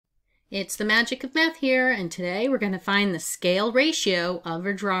It's the magic of math here, and today we're going to find the scale ratio of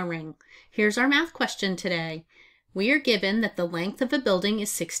a drawing. Here's our math question today. We are given that the length of a building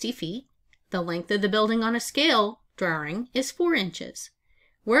is 60 feet. The length of the building on a scale drawing is 4 inches.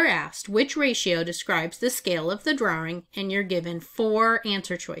 We're asked which ratio describes the scale of the drawing, and you're given 4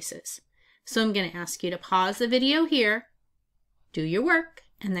 answer choices. So I'm going to ask you to pause the video here, do your work,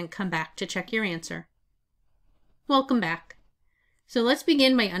 and then come back to check your answer. Welcome back. So let's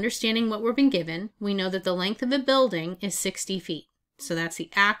begin by understanding what we've been given. We know that the length of a building is 60 feet. So that's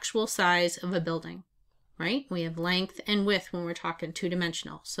the actual size of a building, right? We have length and width when we're talking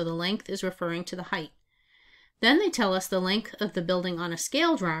two-dimensional. So the length is referring to the height. Then they tell us the length of the building on a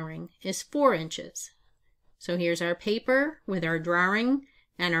scale drawing is 4 inches. So here's our paper with our drawing,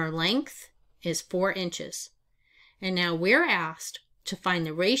 and our length is 4 inches. And now we're asked to find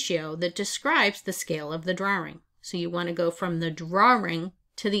the ratio that describes the scale of the drawing. So you want to go from the drawing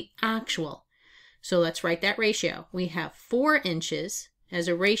to the actual. So let's write that ratio. We have 4 inches as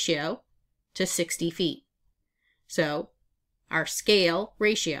a ratio to 60 feet. So our scale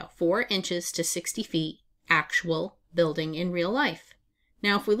ratio, 4 inches to 60 feet, actual building in real life.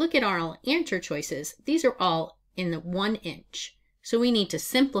 Now if we look at our answer choices, these are all in the 1 inch. So we need to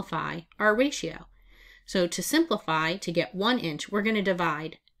simplify our ratio. So to simplify, to get 1 inch, we're going to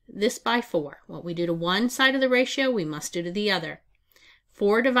divide this by 4. What we do to one side of the ratio, we must do to the other.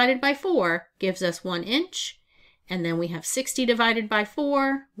 4 divided by 4 gives us 1 inch, and then we have 60 divided by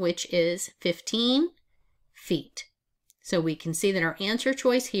 4, which is 15 feet. So we can see that our answer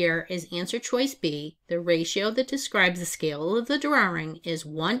choice here is answer choice B. The ratio that describes the scale of the drawing is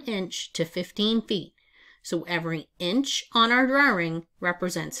 1 inch to 15 feet. So every inch on our drawing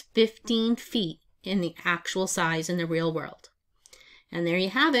represents 15 feet in the actual size in the real world. And there you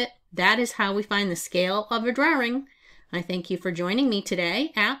have it. That is how we find the scale of a drawing. I thank you for joining me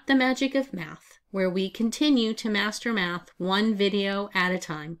today at The Magic of Math, where we continue to master math one video at a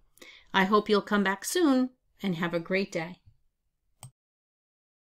time. I hope you'll come back soon and have a great day.